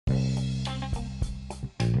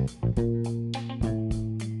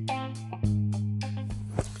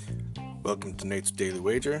Welcome to Nate's Daily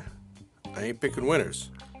Wager. I ain't picking winners,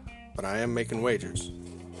 but I am making wagers.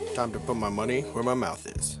 Time to put my money where my mouth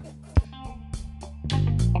is.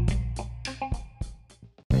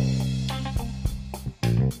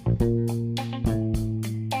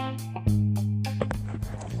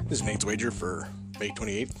 This is Nate's Wager for May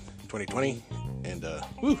 28th, 2020, and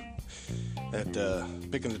that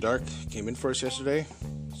pick in the dark came in for us yesterday,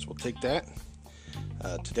 so we'll take that.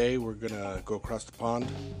 Today we're gonna go across the pond.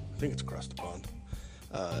 I think it's across the pond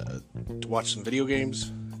to watch some video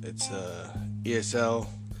games. It's ESL,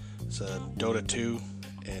 it's Dota 2,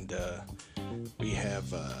 and we have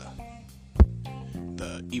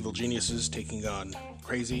the Evil Geniuses taking on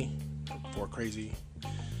Crazy, for Crazy,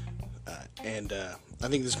 and I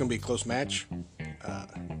think this is gonna be a close match.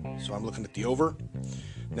 So I'm looking at the over.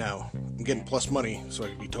 Now I'm getting plus money, so I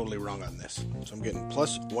could be totally wrong on this. So I'm getting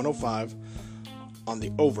plus 105 on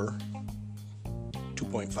the over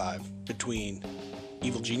 2.5 between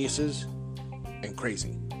Evil Geniuses and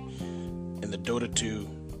Crazy in the Dota 2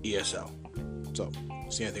 ESL. So,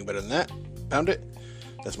 see anything better than that? Pound it.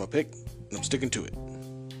 That's my pick, and I'm sticking to it.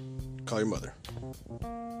 Call your mother.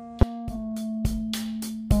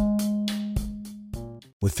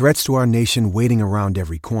 With threats to our nation waiting around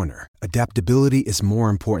every corner, adaptability is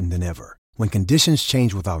more important than ever. When conditions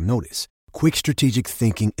change without notice, quick strategic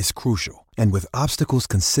thinking is crucial, and with obstacles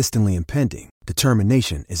consistently impending,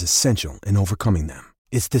 determination is essential in overcoming them.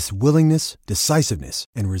 It's this willingness, decisiveness,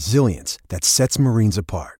 and resilience that sets Marines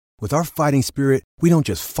apart. With our fighting spirit, we don't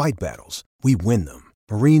just fight battles, we win them.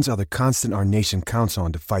 Marines are the constant our nation counts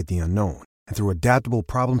on to fight the unknown, and through adaptable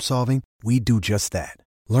problem solving, we do just that.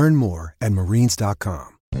 Learn more at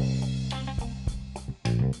marines.com.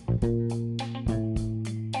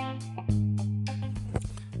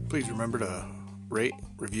 Please remember to rate,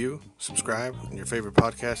 review, subscribe in your favorite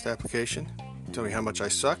podcast application. Tell me how much I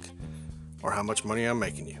suck or how much money I'm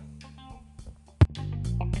making you.